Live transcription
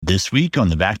This week on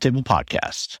the Backtable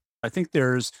Podcast. I think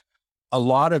there's a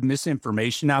lot of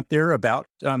misinformation out there about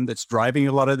that's driving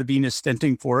a lot of the venous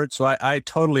stenting for it. So I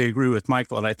totally agree with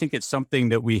Michael. And I think it's something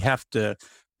that we have to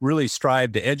really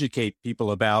strive to educate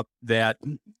people about, that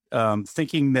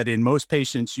thinking that in most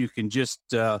patients you can just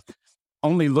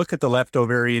only look at the left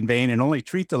ovarian vein and only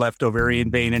treat the left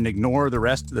ovarian vein and ignore the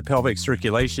rest of the pelvic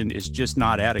circulation is just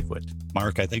not adequate.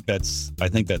 Mark, I think that's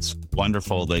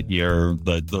wonderful that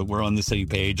we're on the same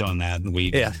page on that. And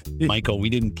Michael,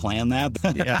 we didn't plan that.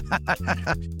 Yeah.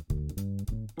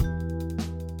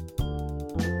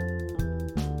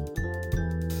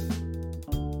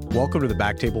 Welcome to the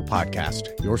Backtable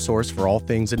Podcast, your source for all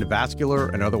things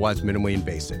endovascular and otherwise minimally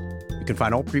invasive. You can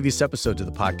find all previous episodes of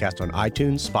the podcast on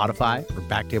iTunes, Spotify, or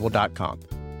backtable.com.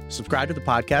 Subscribe to the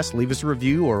podcast, leave us a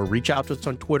review, or reach out to us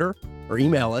on Twitter or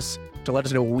email us to let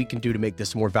us know what we can do to make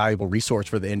this a more valuable resource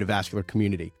for the endovascular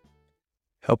community.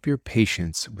 Help your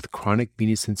patients with chronic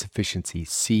venous insufficiency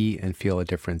see and feel a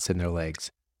difference in their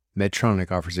legs.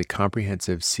 Medtronic offers a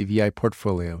comprehensive CVI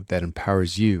portfolio that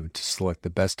empowers you to select the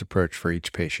best approach for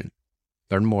each patient.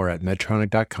 Learn more at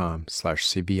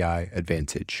medtronic.com/CVI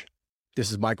Advantage. This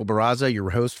is Michael Barraza, your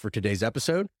host for today's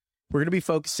episode. We're going to be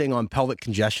focusing on pelvic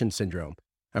congestion syndrome.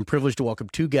 I'm privileged to welcome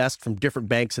two guests from different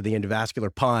banks of the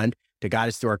endovascular pond to guide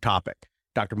us through our topic.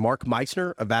 Dr. Mark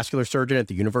Meitzner, a vascular surgeon at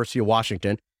the University of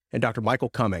Washington, and Dr. Michael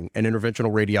Cumming, an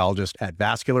interventional radiologist at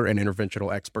Vascular and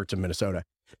Interventional Experts in Minnesota.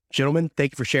 Gentlemen,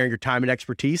 thank you for sharing your time and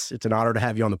expertise. It's an honor to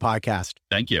have you on the podcast.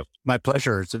 Thank you. My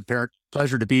pleasure. It's a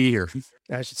pleasure to be here.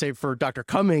 I should say for Dr.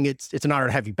 Cumming, it's an honor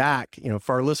to have you back. You know,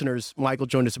 for our listeners, Michael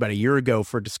joined us about a year ago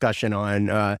for a discussion on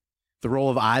the role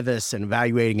of IVUS and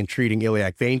evaluating and treating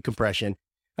iliac vein compression.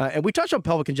 And we touched on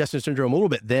pelvic congestion syndrome a little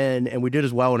bit then, and we did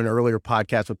as well in an earlier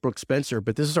podcast with Brooke Spencer,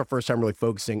 but this is our first time really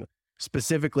focusing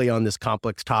specifically on this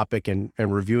complex topic and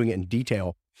reviewing it in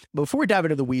detail. Before we dive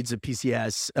into the weeds of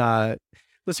PCS,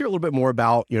 let's hear a little bit more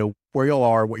about, where you all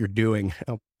are, what you're doing.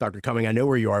 Dr. Cumming, I know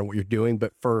where you are and what you're doing,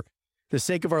 but for the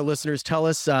sake of our listeners, tell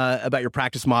us about your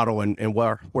practice model and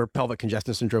where pelvic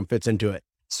congestion syndrome fits into it.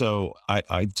 So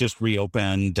I just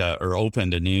opened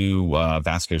a new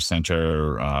vascular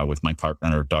center with my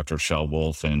partner, Dr. Shell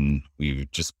Wolf, and we're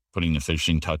just putting the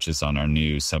finishing touches on our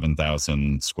new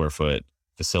 7,000 square foot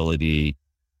facility,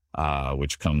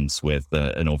 which comes with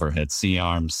an overhead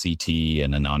C-arm, CT,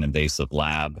 and a non-invasive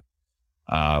lab.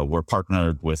 We're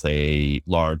partnered with a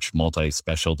large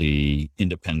multi-specialty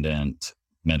independent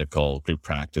medical group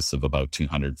practice of about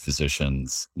 200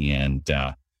 physicians. And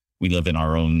we live in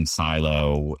our own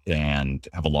silo and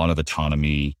have a lot of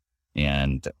autonomy,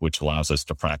 and which allows us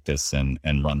to practice and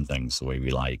run things the way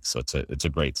we like. So it's a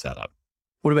great setup.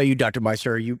 What about you, Dr.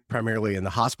 Meister? Are you primarily in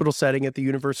the hospital setting at the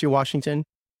University of Washington?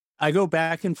 I go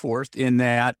back and forth in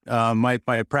that my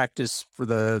practice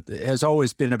has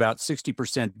always been about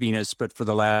 60% venous, but for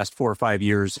the last 4 or 5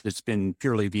 years, it's been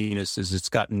purely venous as it's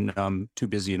gotten too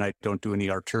busy and I don't do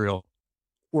any arterial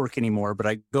work anymore. But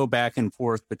I go back and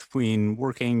forth between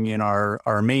working in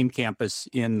our main campus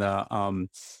in the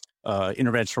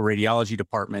interventional radiology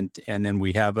department, and then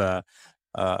we have a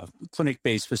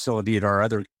clinic-based facility at our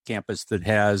other campus that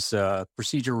has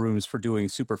procedure rooms for doing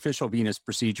superficial venous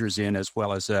procedures in, as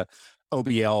well as a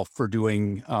OBL for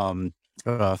doing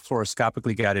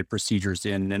fluoroscopically guided procedures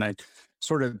in. And I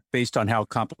sort of, based on how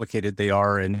complicated they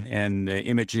are and the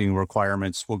imaging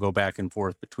requirements, will go back and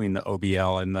forth between the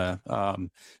OBL and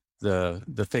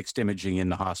the fixed imaging in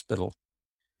the hospital.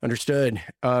 Understood.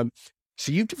 So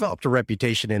you've developed a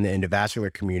reputation in the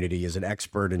endovascular community as an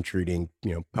expert in treating,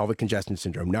 pelvic congestion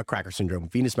syndrome, nutcracker syndrome,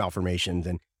 venous malformations.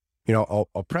 And,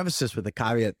 I'll preface this with the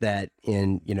caveat that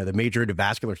in, the major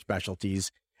endovascular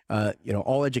specialties,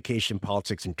 all education,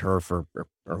 politics, and turf are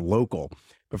local.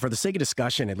 But for the sake of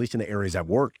discussion, at least in the areas I've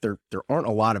worked, there aren't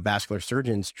a lot of vascular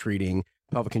surgeons treating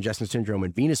pelvic congestion syndrome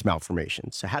and venous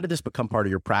malformations. So how did this become part of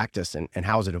your practice and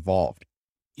how has it evolved?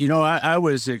 I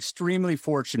was extremely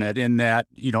fortunate in that,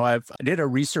 I did a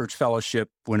research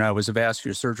fellowship when I was a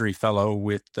vascular surgery fellow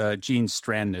with Gene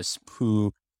Strandness,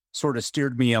 who sort of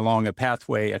steered me along a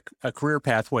career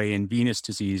pathway in venous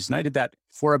disease. And I did that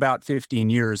for about 15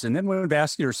 years. And then when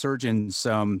vascular surgeons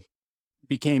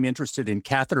became interested in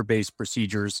catheter-based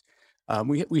procedures,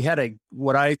 we had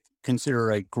what I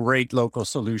consider a great local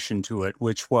solution to it,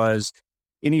 which was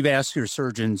any vascular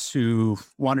surgeons who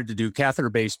wanted to do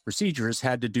catheter-based procedures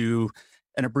had to do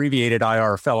an abbreviated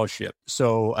IR fellowship.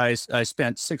 So I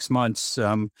spent 6 months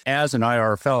as an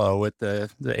IR fellow at the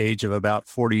age of about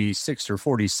 46 or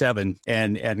 47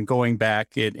 and going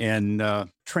back and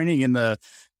training in the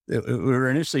we were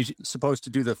initially supposed to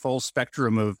do the full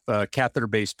spectrum of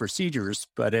catheter-based procedures,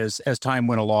 but as time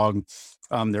went along,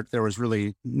 there was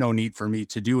really no need for me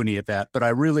to do any of that. But I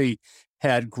really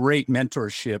had great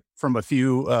mentorship from a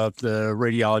few of the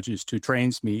radiologists who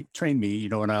trained me,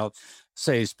 and I'll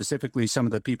say specifically some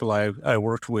of the people I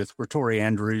worked with were Tori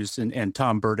Andrews and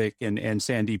Tom Burdick and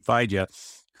Sandeep Vaidya,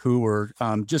 who were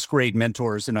just great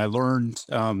mentors. And I learned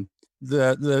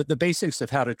the basics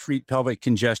of how to treat pelvic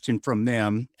congestion from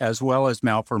them, as well as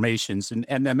malformations.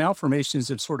 And the malformations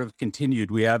have sort of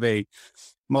continued. We have a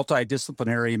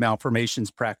multidisciplinary malformations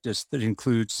practice that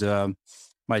includes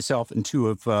myself and two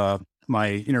of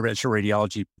my interventional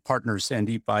radiology partners,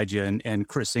 Sandeep Vaidya and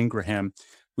Chris Ingraham.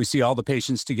 We see all the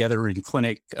patients together in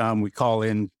clinic. We call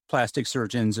in plastic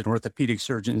surgeons and orthopedic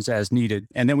surgeons as needed.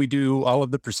 And then we do all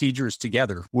of the procedures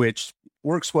together, which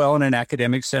works well in an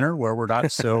academic center where we're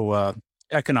not so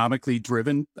economically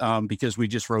driven because we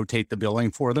just rotate the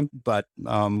billing for them. But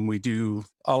we do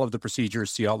all of the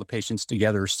procedures, see all the patients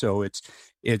together. So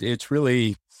it's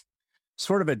really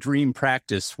sort of a dream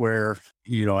practice where,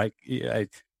 I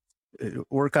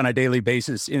work on a daily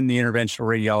basis in the interventional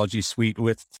radiology suite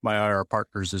with my IR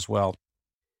partners as well.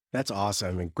 That's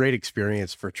awesome, and great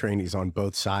experience for trainees on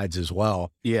both sides as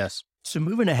well. Yes. So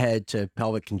moving ahead to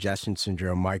pelvic congestion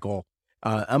syndrome, Michael,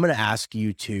 I'm going to ask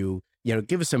you to,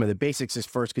 give us some of the basics as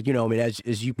first, because,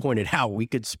 as you pointed out, we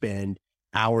could spend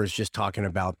hours just talking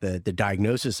about the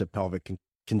diagnosis of pelvic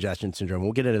congestion syndrome.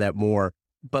 We'll get into that more,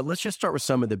 but let's just start with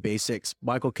some of the basics.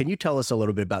 Michael, can you tell us a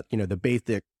little bit about, the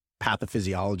basic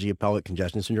pathophysiology of pelvic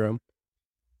congestion syndrome?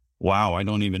 Wow, I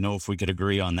don't even know if we could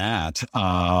agree on that.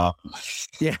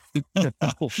 Yeah. The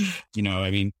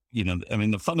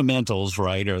fundamentals,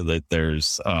 right, are that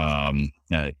there's,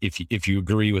 if you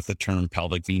agree with the term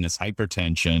pelvic venous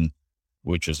hypertension,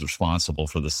 which is responsible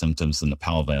for the symptoms in the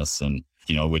pelvis, and,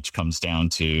 which comes down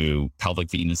to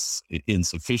pelvic venous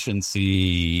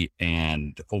insufficiency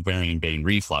and ovarian vein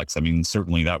reflux.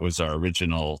 Certainly that was our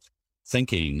original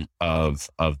thinking of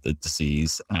the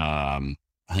disease.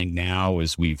 I think now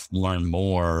as we've learned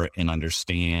more and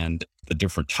understand the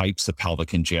different types of pelvic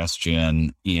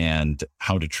congestion and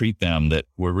how to treat them, that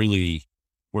we're really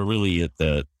at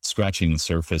the scratching the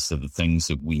surface of the things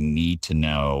that we need to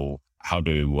know how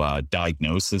to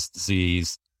diagnose this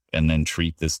disease and then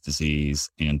treat this disease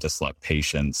and to select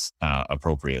patients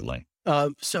appropriately.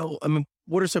 What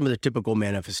are some of the typical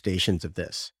manifestations of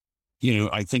this?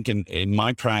 I think in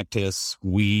my practice,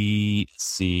 we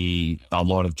see a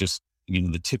lot of just,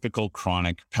 the typical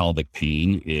chronic pelvic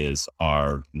pain is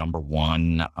our number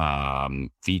one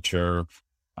feature.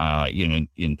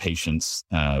 In patients,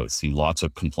 see lots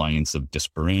of complaints of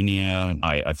dyspareunia.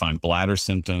 I find bladder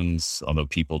symptoms, although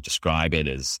people describe it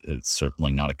as it's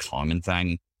certainly not a common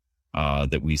thing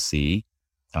that we see.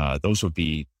 Those would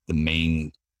be the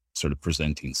main sort of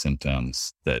presenting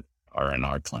symptoms that are in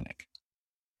our clinic.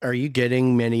 Are you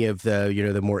getting many of the,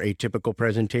 the more atypical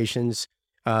presentations,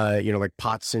 like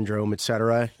POTS syndrome, et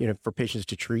cetera, for patients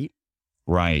to treat?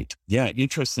 Right. Yeah.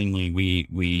 Interestingly,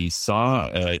 we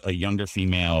saw a younger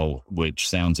female, which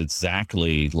sounds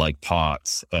exactly like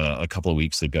POTS a couple of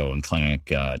weeks ago in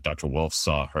clinic. Dr. Wolf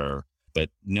saw her, but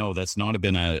no, that's not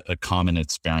been a common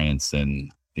experience in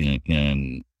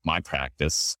my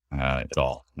practice at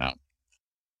all. No.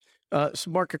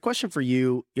 So Mark, a question for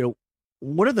you,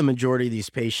 what are the majority of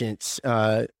these patients,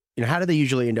 how do they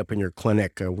usually end up in your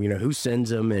clinic? Who sends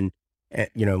them and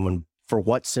for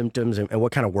what symptoms and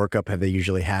what kind of workup have they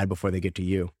usually had before they get to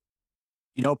you?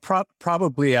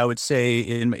 Probably I would say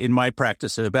in my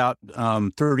practice, about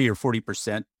 30 or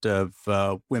 40%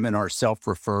 of women are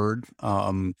self-referred,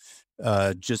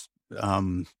 just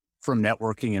from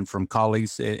networking and from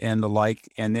colleagues and the like.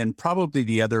 And then probably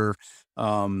the other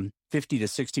 50 to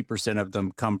 60% of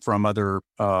them come from other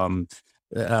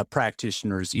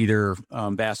practitioners, either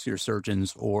vascular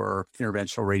surgeons or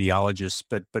interventional radiologists,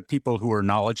 but people who are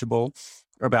knowledgeable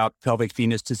about pelvic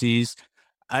venous disease.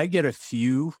 I get a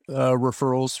few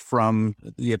referrals from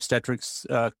the obstetrics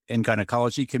and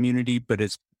gynecology community, but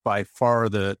it's by far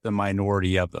the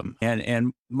minority of them.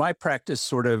 And my practice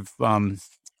sort of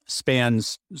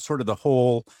spans sort of the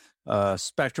whole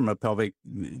spectrum of pelvic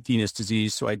venous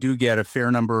disease. So I do get a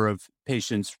fair number of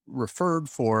patients referred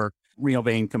for renal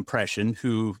vein compression,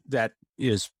 who that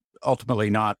is ultimately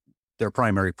not their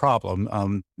primary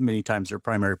problem. Many times their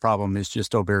primary problem is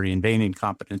just ovarian vein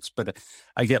incompetence, but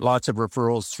I get lots of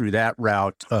referrals through that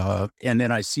route. And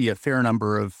then I see a fair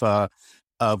number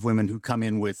of women who come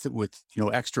in with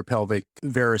extra pelvic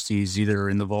varices, either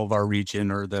in the vulvar region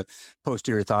or the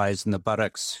posterior thighs and the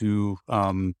buttocks, who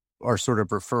are sort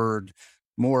of referred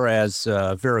more as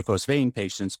varicose vein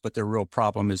patients, but their real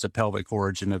problem is a pelvic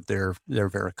origin of their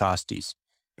varicosities.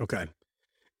 Okay.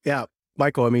 Yeah.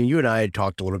 Michael, I mean, you and I had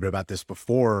talked a little bit about this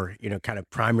before, kind of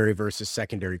primary versus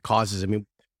secondary causes. I mean,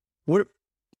 what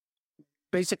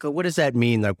does that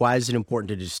mean? Like, why is it important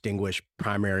to distinguish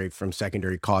primary from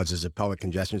secondary causes of pelvic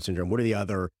congestion syndrome? What are the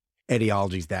other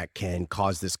etiologies that can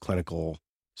cause this clinical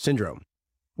syndrome?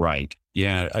 Right.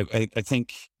 Yeah. I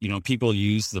think, people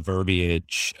use the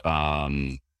verbiage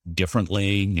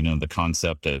differently, the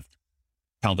concept of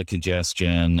pelvic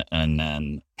congestion and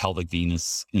then pelvic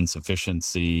venous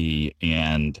insufficiency.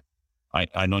 And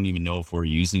I don't even know if we're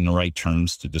using the right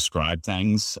terms to describe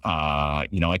things. I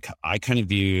kind of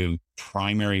view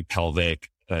primary pelvic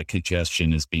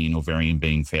congestion as being ovarian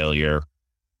vein failure,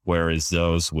 whereas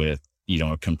those with,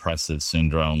 a compressive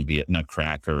syndrome, be it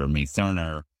nutcracker or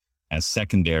May-Thurner, as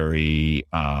secondary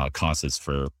causes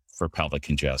for pelvic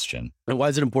congestion. And why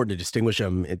is it important to distinguish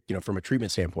them, from a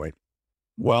treatment standpoint?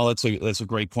 Well, that's a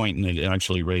great point, and it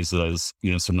actually raises,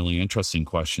 some really interesting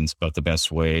questions about the best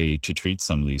way to treat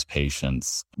some of these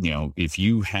patients. If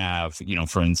you have,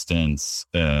 for instance,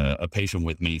 a patient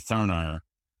with May-Thurner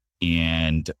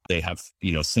and they have,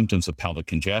 symptoms of pelvic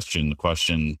congestion, the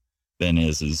question then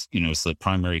is the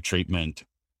primary treatment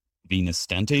venous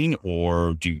stenting,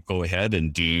 or do you go ahead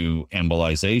and do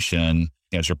embolization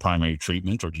as your primary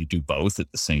treatment, or do you do both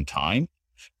at the same time?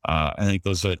 I think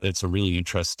it's a really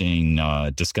interesting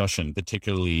discussion,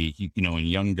 particularly, in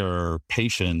younger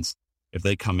patients. If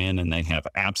they come in and they have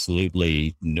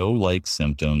absolutely no leg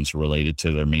symptoms related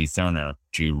to their May-Thurner,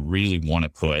 do you really want to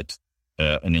put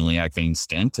an iliac vein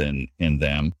stent in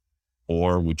them?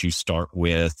 Or would you start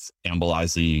with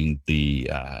embolizing the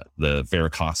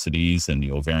varicosities and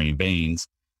the ovarian veins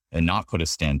and not put a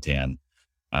stent in?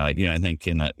 I think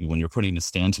when you're putting a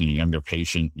stent in a younger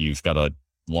patient, you've got a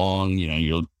long,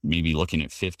 you're maybe looking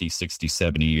at 50, 60,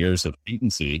 70 years of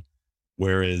patency.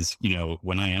 Whereas,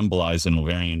 when I embolize an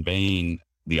ovarian vein,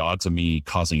 the odds of me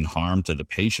causing harm to the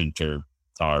patient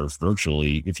are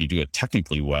virtually, if you do it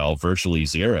technically well, virtually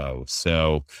zero.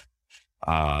 So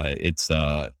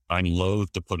I'm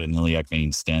loath to put an iliac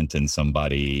vein stent in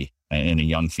somebody, in a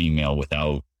young female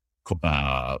without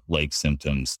leg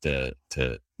symptoms to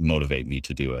motivate me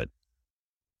to do it.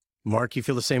 Mark, you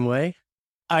feel the same way?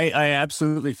 I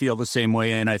absolutely feel the same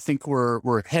way. And I think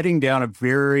we're heading down a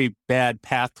very bad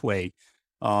pathway,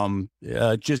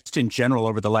 just in general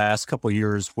over the last couple of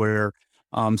years, where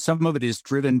some of it is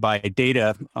driven by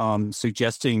data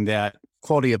suggesting that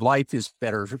quality of life is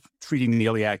better treating the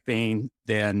iliac vein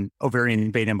than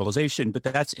ovarian vein embolization. But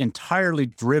that's entirely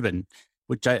driven,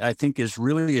 which I think is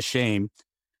really a shame,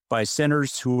 by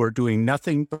centers who are doing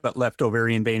nothing but left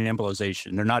ovarian vein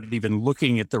embolization. They're not even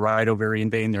looking at the right ovarian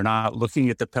vein. They're not looking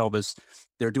at the pelvis.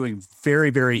 They're doing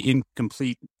very, very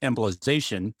incomplete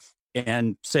embolization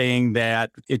and saying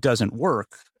that it doesn't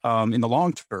work in the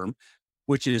long term,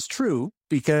 which is true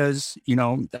because,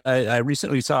 I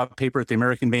recently saw a paper at the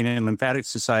American Vein and Lymphatic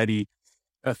Society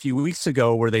a few weeks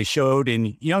ago where they showed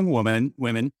in young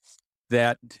women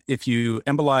that if you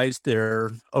embolized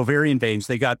their ovarian veins,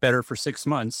 they got better for 6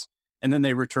 months and then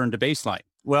they returned to baseline.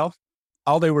 Well,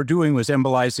 all they were doing was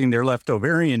embolizing their left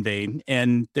ovarian vein,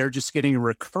 and they're just getting a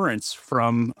recurrence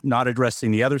from not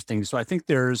addressing the other things. So I think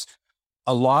there's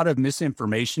a lot of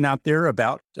misinformation out there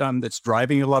about that's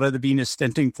driving a lot of the venous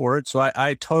stenting for it. So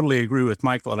I totally agree with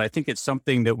Michael. And I think it's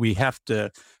something that we have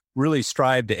to really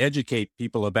strive to educate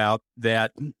people about,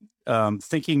 that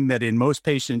thinking that in most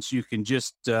patients you can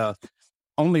just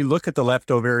only look at the left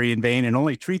ovarian vein and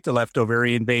only treat the left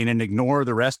ovarian vein and ignore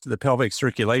the rest of the pelvic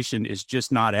circulation is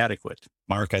just not adequate.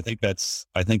 Mark, I think that's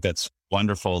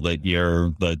wonderful that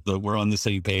we're on the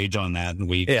same page on that.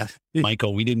 And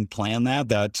Michael, we didn't plan that.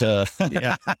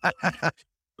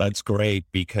 That's great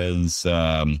because,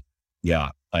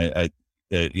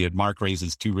 Mark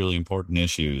raises two really important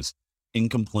issues: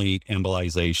 incomplete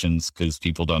embolizations, because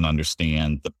people don't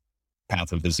understand the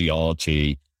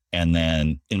pathophysiology, and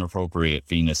then inappropriate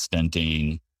venous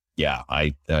stenting. Yeah,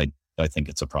 I think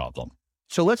it's a problem.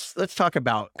 So let's talk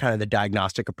about kind of the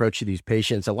diagnostic approach to these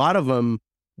patients. A lot of them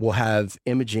will have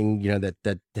imaging,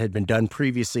 that had been done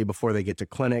previously before they get to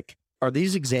clinic. Are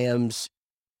these exams,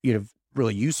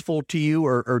 really useful to you,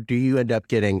 or do you end up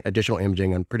getting additional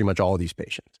imaging on pretty much all of these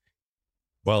patients?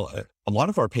 Well, a lot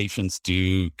of our patients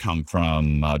do come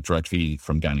from directly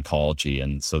from gynecology,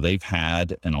 and so they've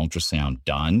had an ultrasound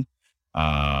done.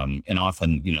 And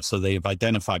often, so they've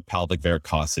identified pelvic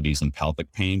varicosities and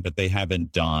pelvic pain, but they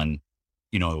haven't done,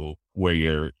 where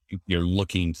you're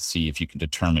looking to see if you can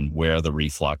determine where the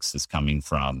reflux is coming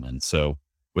from. And so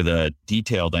with a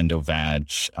detailed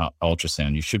endovag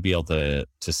ultrasound, you should be able to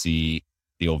see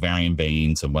the ovarian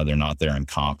veins and whether or not they're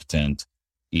incompetent,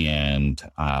 and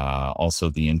also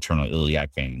the internal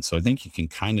iliac vein. So I think you can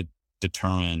kind of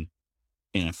determine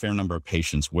in a fair number of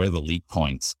patients where the leak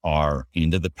points are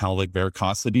into the pelvic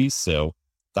varicosities. So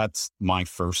that's my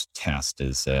first test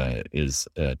is a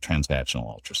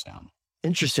transvaginal ultrasound.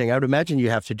 Interesting. I would imagine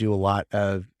you have to do a lot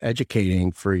of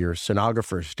educating for your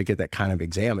sonographers to get that kind of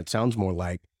exam. It sounds more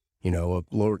like, a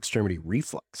lower extremity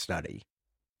reflux study.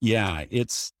 Yeah,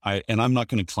 and I'm not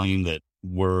going to claim that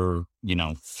we're,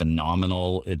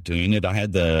 phenomenal at doing it. I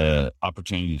had the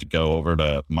opportunity to go over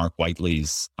to Mark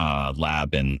Whiteley's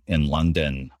lab in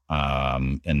London,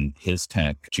 and his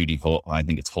tech, Judy, I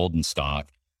think it's Holdenstock.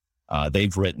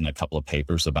 They've written a couple of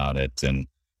papers about it, and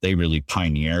they really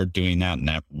pioneered doing that. And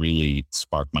that really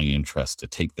sparked my interest to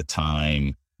take the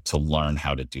time to learn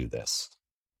how to do this.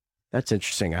 That's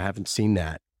interesting. I haven't seen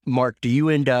that. Mark, do you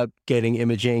end up getting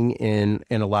imaging in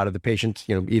a lot of the patients,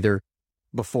 either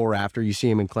before or after you see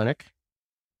them in clinic?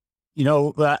 We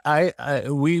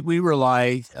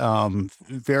rely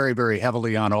very, very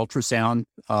heavily on ultrasound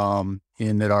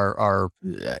in that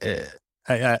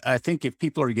I think if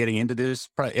people are getting into this,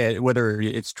 whether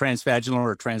it's transvaginal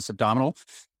or transabdominal,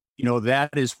 that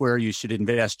is where you should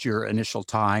invest your initial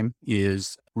time,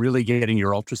 is really getting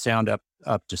your ultrasound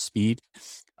up to speed.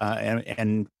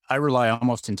 And I rely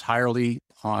almost entirely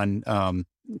on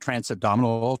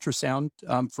transabdominal ultrasound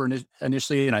for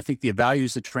initially. And I think the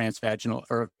values of transvaginal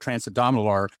or transabdominal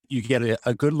are you get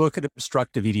a good look at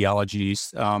obstructive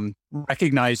etiologies,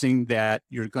 recognizing that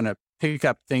you're going to pick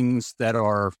up things that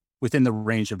are within the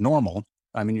range of normal.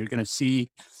 I mean, you're going to see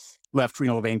left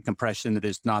renal vein compression that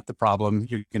is not the problem.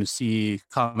 You're going to see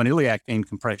common iliac vein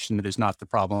compression that is not the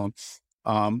problem.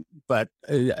 But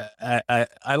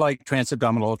I like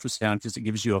transabdominal ultrasound because it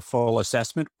gives you a full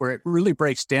assessment where it really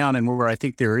breaks down, and where I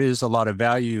think there is a lot of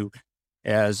value,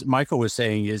 as Michael was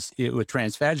saying, with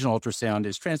transvaginal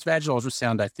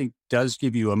ultrasound, I think does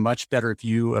give you a much better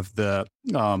view of the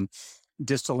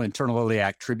distal internal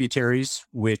iliac tributaries,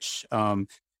 which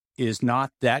is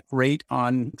not that great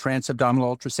on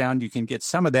transabdominal ultrasound. You can get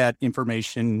some of that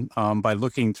information by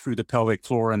looking through the pelvic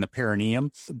floor and the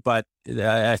perineum. But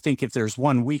I think if there's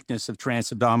one weakness of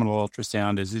transabdominal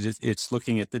ultrasound, it's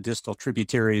looking at the distal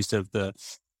tributaries of the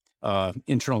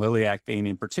internal iliac vein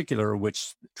in particular,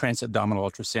 which transabdominal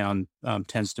ultrasound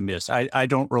tends to miss. I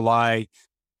don't rely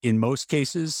in most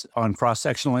cases on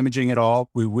cross-sectional imaging at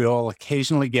all. We will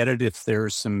occasionally get it if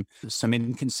there's some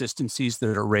inconsistencies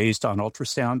that are raised on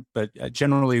ultrasound, but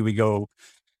generally we go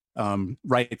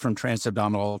right from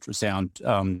transabdominal ultrasound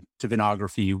to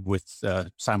venography with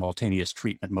simultaneous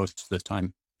treatment most of the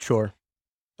time. Sure.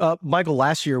 Michael,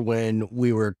 last year when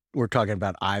we were talking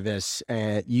about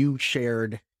IVUS, you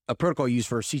shared a protocol used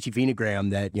for a CT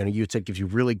venogram that you had said gives you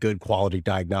really good quality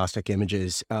diagnostic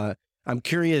images. I'm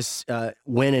curious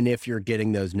when and if you're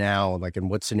getting those now, like in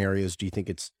what scenarios do you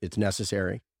think it's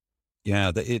necessary?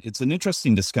 Yeah, it's an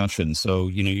interesting discussion. So,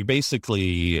 you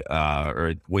basically, or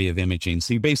a way of imaging.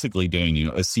 So you're basically doing,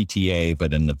 a CTA,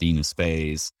 but in the venous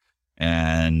phase,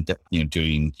 and,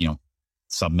 doing,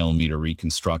 sub-millimeter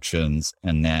reconstructions.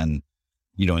 And then,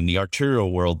 in the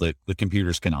arterial world, the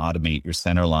computers can automate your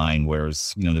center line,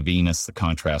 whereas, the venous, the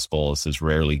contrast bolus is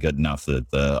rarely good enough that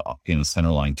the,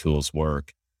 center line tools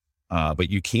work.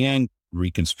 But you can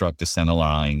reconstruct a center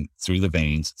line through the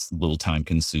veins. It's a little time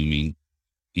consuming.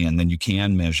 And then you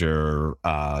can measure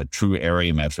true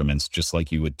area measurements just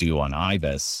like you would do on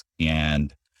IVUS,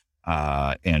 and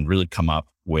really come up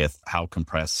with how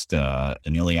compressed an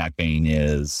iliac vein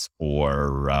is,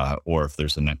 or if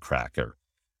there's a neck cracker.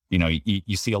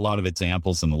 You see a lot of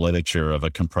examples in the literature of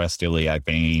a compressed iliac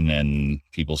vein, and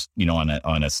people,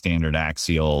 on a standard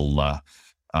axial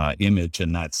image,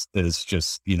 and that is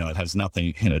just, it has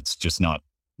nothing, and it's just not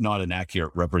an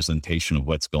accurate representation of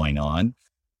what's going on.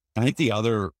 I think the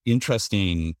other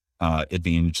interesting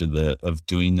advantage of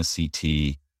doing the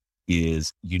CT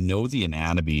is the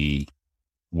anatomy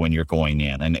when you're going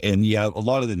in, and yeah, a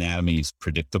lot of the anatomy is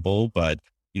predictable, but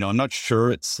I'm not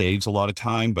sure it saves a lot of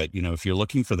time. But if you're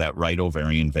looking for that right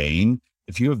ovarian vein,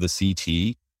 if you have the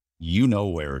CT,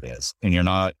 where it is, and you're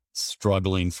not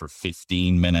struggling for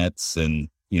 15 minutes and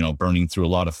burning through a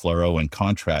lot of fluoro and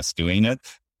contrast doing it.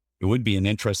 It would be an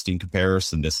interesting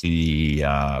comparison to see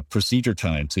procedure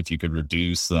times if you could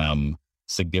reduce them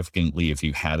significantly if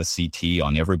you had a CT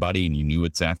on everybody and you knew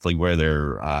exactly where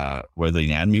the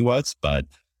anatomy was. But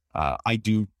I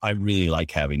really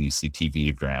like having these CT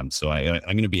venograms. So I'm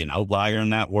going to be an outlier in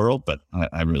that world, but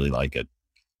I really like it.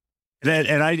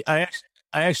 And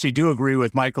I actually do agree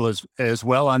with Michael as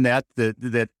well on that.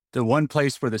 That the one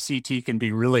place where the CT can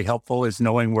be really helpful is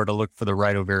knowing where to look for the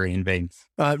right ovarian vein.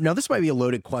 Now, this might be a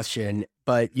loaded question,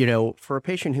 but for a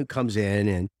patient who comes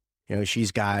in and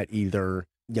she's got either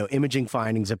imaging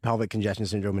findings of pelvic congestion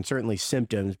syndrome and certainly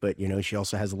symptoms, but she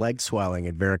also has leg swelling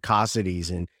and varicosities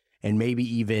and maybe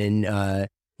even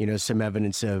some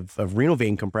evidence of renal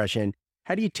vein compression.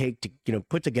 How do you take to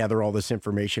put together all this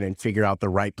information and figure out the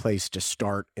right place to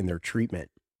start in their treatment?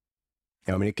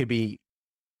 It could be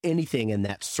anything in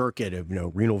that circuit of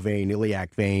renal vein,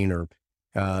 iliac vein, or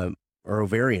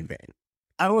ovarian vein.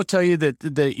 I will tell you that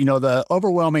the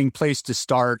overwhelming place to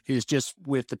start is just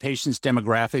with the patient's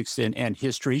demographics and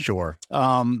history. Sure.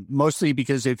 Mostly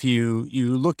because if you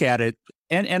look at it,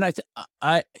 and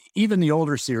I even the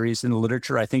older series in the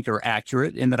literature I think are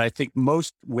accurate in that I think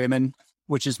most women,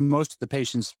 which is most of the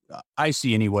patients I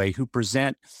see anyway, who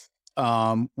present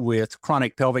with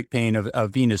chronic pelvic pain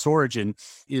of venous origin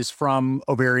is from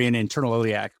ovarian internal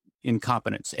iliac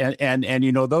incompetence. And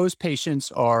those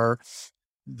patients are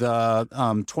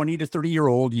the 20 to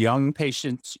 30-year-old young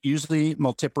patients, usually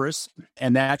multiparous,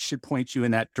 and that should point you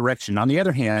in that direction. On the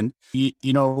other hand,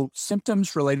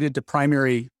 symptoms related to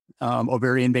primary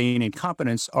ovarian vein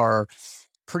incompetence are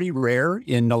pretty rare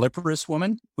in nulliparous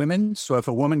women. So if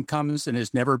a woman comes and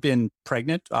has never been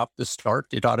pregnant off the start,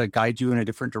 it ought to guide you in a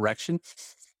different direction.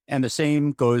 And the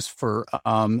same goes for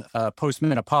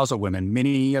postmenopausal women.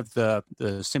 Many of the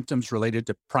symptoms related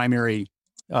to primary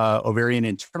ovarian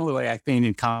internal iliac vein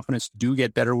incompetence do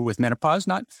get better with menopause.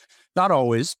 Not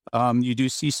always. You do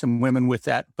see some women with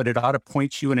that, but it ought to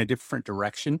point you in a different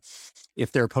direction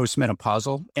if they're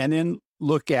postmenopausal. And then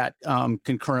look at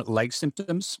concurrent leg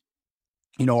symptoms.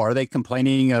 Are they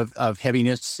complaining of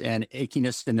heaviness and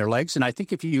achiness in their legs? And I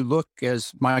think if you look,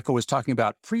 as Michael was talking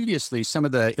about previously, some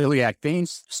of the iliac vein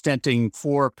stenting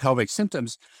for pelvic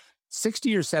symptoms,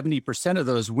 60 or 70% of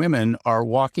those women are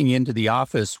walking into the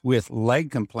office with leg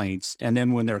complaints. And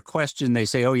then when they're questioned, they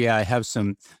say, oh yeah, I have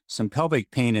some pelvic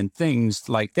pain and things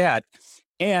like that.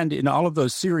 And in all of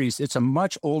those series, it's a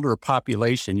much older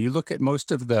population. You look at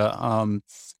most of the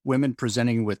women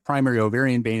presenting with primary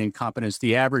ovarian vein incompetence,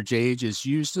 the average age is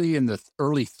usually in the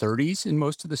early 30s in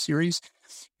most of the series.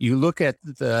 You look at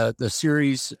the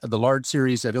series, the large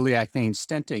series of iliac vein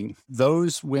stenting,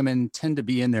 those women tend to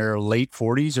be in their late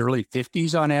 40s, early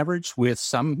 50s on average, with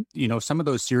some of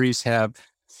those series have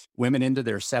women into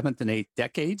their 7th and 8th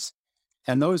decades.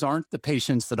 And those aren't the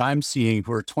patients that I'm seeing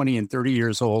who are 20 and 30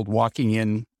 years old walking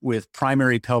in with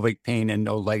primary pelvic pain and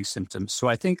no leg symptoms. So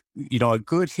I think, a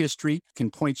good history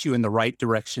can point you in the right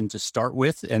direction to start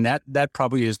with. And that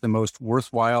probably is the most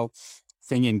worthwhile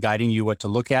thing in guiding you what to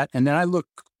look at. And then I look,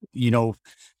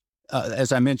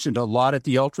 as I mentioned, a lot at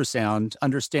the ultrasound,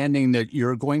 understanding that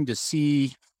you're going to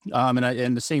see,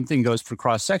 and the same thing goes for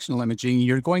cross-sectional imaging,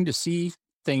 you're going to see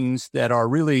things that are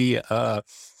really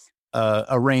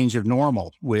a range of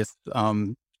normal with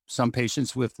some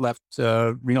patients with left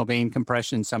renal vein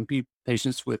compression, some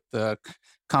patients with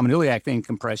common iliac vein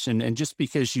compression. And just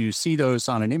because you see those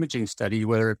on an imaging study,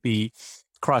 whether it be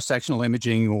cross-sectional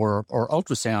imaging or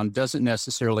ultrasound, doesn't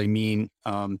necessarily mean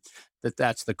that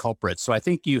that's the culprit. So I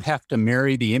think you have to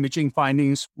marry the imaging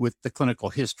findings with the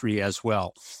clinical history as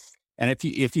well. And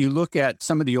if you look at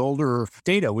some of the older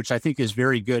data, which I think is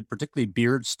very good, particularly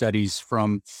Beard studies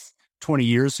from 20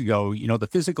 years ago, the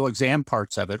physical exam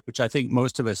parts of it, which I think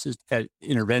most of us as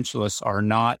interventionalists are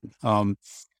not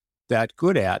that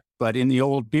good at. But in the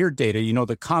old Beard data,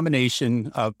 the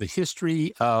combination of the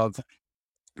history of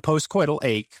postcoital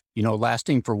ache,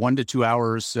 lasting for 1 to 2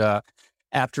 hours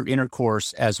after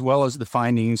intercourse, as well as the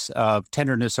findings of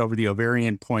tenderness over the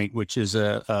ovarian point, which is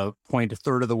a point a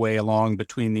third of the way along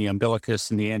between the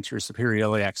umbilicus and the anterior superior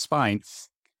iliac spine,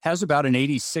 has about an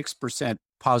 86%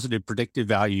 positive predictive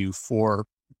value for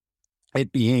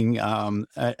it being an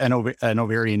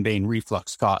ovarian vein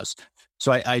reflux cause.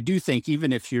 So I do think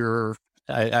even if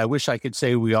I wish I could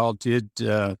say we all did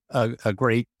a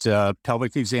great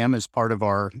pelvic exam as part of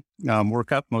our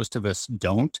workup. Most of us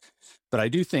don't. But I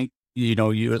do think,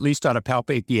 you at least ought to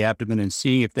palpate the abdomen and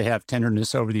see if they have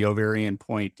tenderness over the ovarian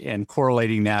point and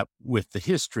correlating that with the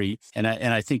history. And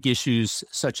I think issues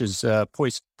such as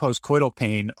postcoital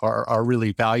pain are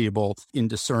really valuable in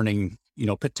discerning,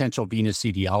 potential venous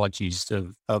etiologies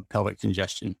of pelvic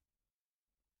congestion.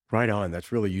 Right on.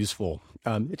 That's really useful.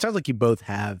 It sounds like you both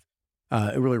have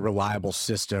a really reliable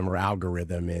system or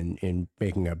algorithm in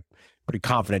making a pretty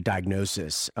confident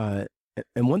diagnosis.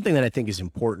 And one thing that I think is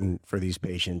important for these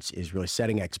patients is really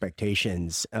setting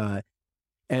expectations.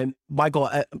 And Michael,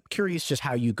 I'm curious just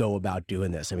how you go about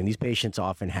doing this. I mean, these patients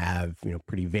often have,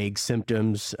 pretty vague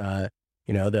symptoms.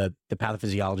 The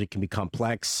pathophysiology can be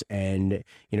complex, and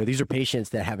these are patients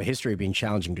that have a history of being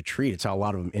challenging to treat. It's how a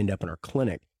lot of them end up in our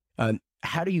clinic.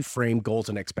 How do you frame goals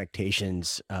and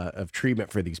expectations of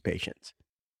treatment for these patients?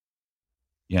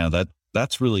 Yeah,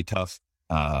 that's really tough,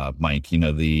 Mike.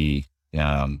 When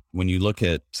you look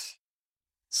at,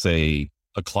 say,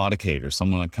 a claudicator,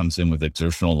 someone that comes in with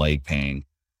exertional leg pain,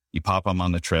 you pop them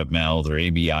on the treadmill, their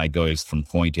ABI goes from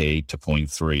 0.8 to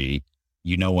 0.3.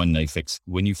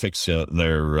 When you fix their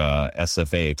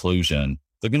SFA occlusion,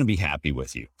 they're going to be happy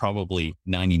with you, probably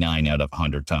 99 out of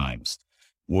 100 times.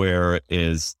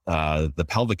 Whereas the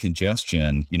pelvic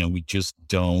congestion, we just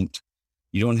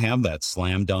you don't have that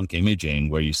slam dunk imaging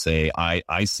where you say,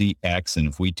 I see X, and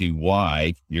if we do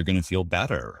Y, you're going to feel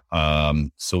better.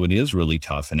 So it is really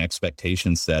tough, and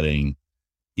expectation setting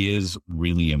is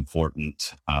really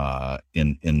important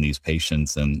in these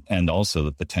patients, and also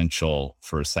the potential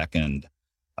for a second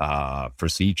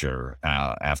procedure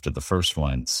after the first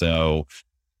one. So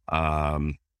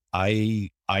I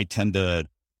tend to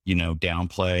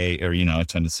downplay, or I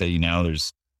tend to say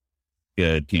there's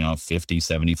good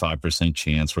 50-75%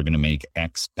 chance we're going to make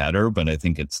X better, but I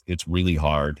think it's really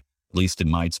hard, at least in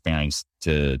my experience,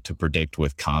 to predict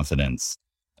with confidence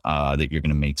that you're going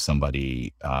to make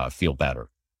somebody feel better.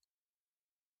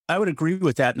 I would agree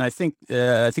with that, and I think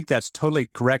that's totally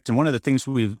correct. And one of the things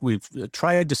we've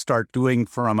tried to start doing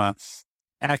from a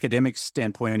academic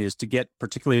standpoint is to get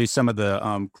particularly some of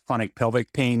the chronic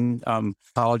pelvic pain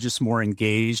oncologists more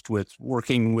engaged with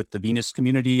working with the venous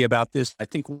community about this. I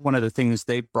think one of the things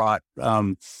they brought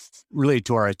really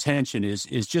to our attention is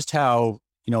just how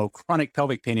chronic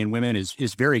pelvic pain in women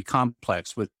is very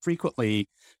complex, with frequently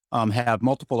have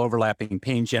multiple overlapping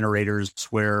pain generators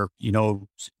where,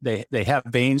 they have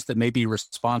veins that may be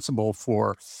responsible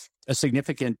for a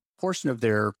significant portion of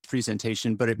their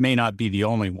presentation, but it may not be the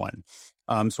only one.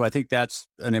 So I think that's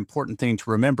an important thing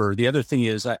to remember. The other thing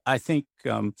is, I think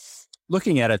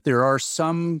looking at it, there are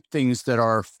some things that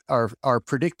are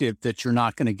predictive that you're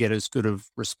not going to get as good of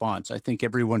response. I think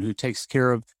everyone who takes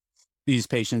care of these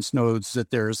patients knows that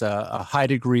there's a high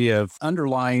degree of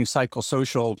underlying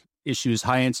psychosocial issues,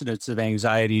 high incidence of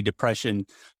anxiety, depression,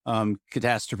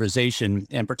 catastrophization,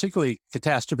 and particularly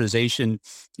catastrophization,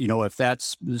 if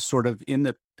that's sort of in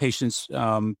the patient's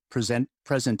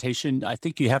presentation, I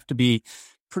think you have to be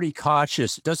pretty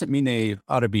cautious. It doesn't mean they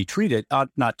ought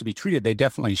not to be treated. They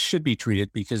definitely should be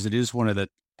treated because it is one of the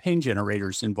pain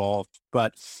generators involved.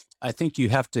 But I think you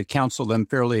have to counsel them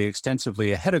fairly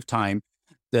extensively ahead of time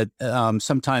that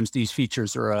sometimes these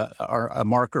features are a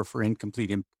marker for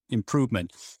incomplete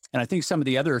improvement. And I think some of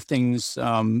the other things,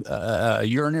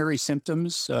 urinary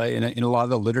symptoms in a lot of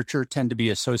the literature tend to be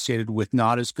associated with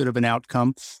not as good of an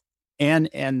outcome, and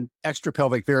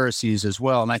extrapelvic varices as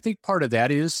well. And I think part of that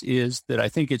is that I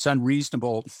think it's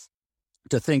unreasonable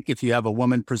to think if you have a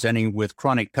woman presenting with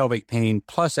chronic pelvic pain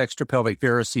plus extrapelvic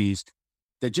varices,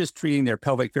 that just treating their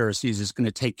pelvic varices is going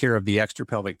to take care of the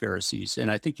extrapelvic varices.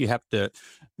 And I think you have to,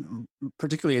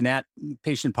 particularly in that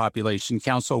patient population,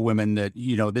 counsel women that,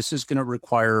 this is going to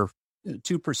require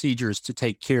 2 procedures to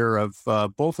take care of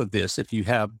both of this. If you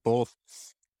have both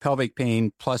pelvic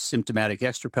pain plus symptomatic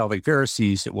extrapelvic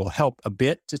varices, it will help a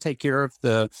bit to take care of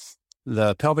the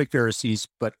pelvic varices,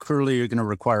 but clearly you're going to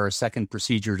require a second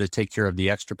procedure to take care of the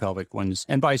extrapelvic ones,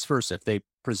 and vice versa. If they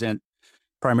present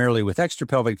primarily with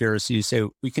extrapelvic varices,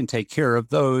 so we can take care of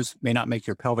those, may not make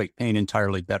your pelvic pain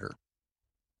entirely better.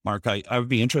 Mark, I would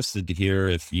be interested to hear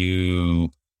if you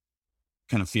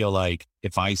kind of feel like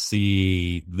if I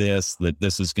see this, that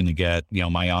this is going to get,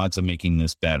 my odds of making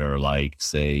this better, like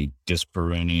say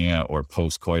dyspareunia or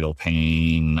postcoital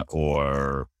pain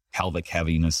or pelvic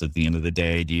heaviness at the end of the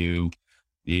day. Do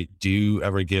you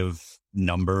ever give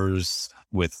numbers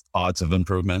with odds of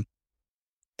improvement?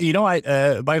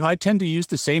 I tend to use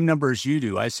the same numbers you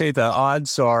do. I say the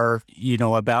odds are,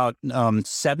 about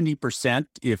 70%.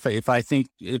 If I think,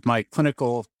 if my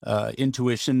clinical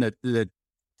intuition that the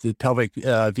pelvic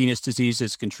venous disease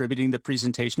is contributing to the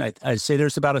presentation, I say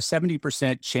there's about a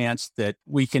 70% chance that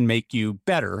we can make you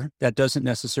better. That doesn't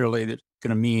necessarily going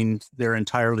to mean they're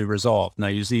entirely resolved. And I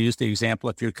usually use the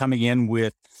example, if you're coming in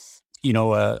with,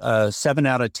 a 7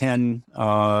 out of 10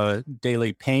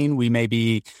 daily pain, we may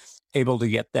be able to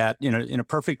get that in a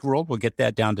perfect world, we'll get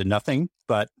that down to nothing,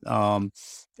 but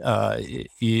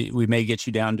we may get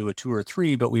you down to a 2 or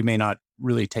 3, but we may not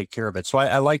really take care of it. So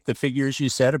I like the figures you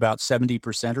said, about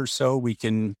 70% or so we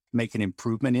can make an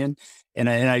improvement in. And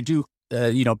I do,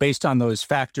 based on those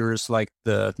factors like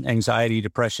the anxiety,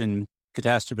 depression,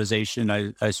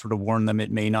 catastrophization, I sort of warn them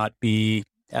it may not be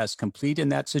as complete in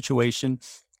that situation.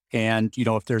 And,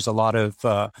 if there's a lot of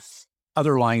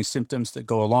underlying symptoms that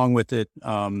go along with it,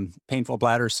 painful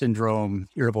bladder syndrome,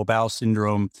 irritable bowel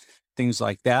syndrome, things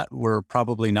like that, we're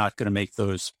probably not going to make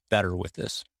those better with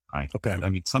this. Okay. I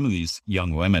mean, some of these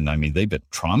young women, I mean, they've been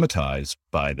traumatized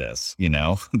by this,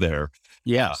 they're,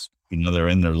 yes. They're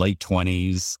in their late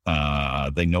 20s.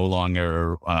 They no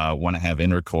longer want to have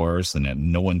intercourse, and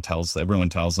everyone tells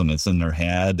them it's in their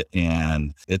head,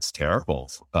 and it's terrible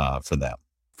for them.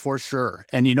 For sure.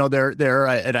 And,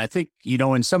 and I think,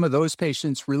 in some of those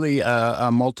patients, really a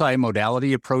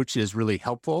multimodality approach is really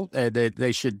helpful.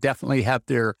 They should definitely have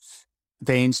their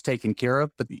veins taken care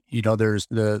of. But, there's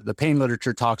the pain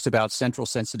literature talks about central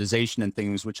sensitization and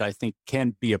things, which I think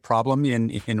can be a problem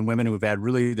in women who've had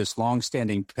really this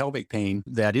longstanding pelvic pain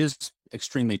that is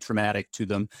extremely traumatic to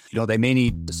them. They may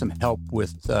need some help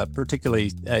with,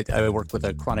 particularly, I work with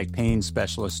a chronic pain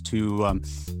specialist who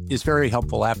is very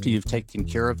helpful after you've taken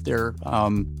care of their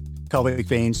pelvic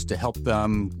veins to help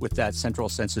them with that central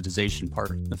sensitization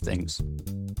part of things.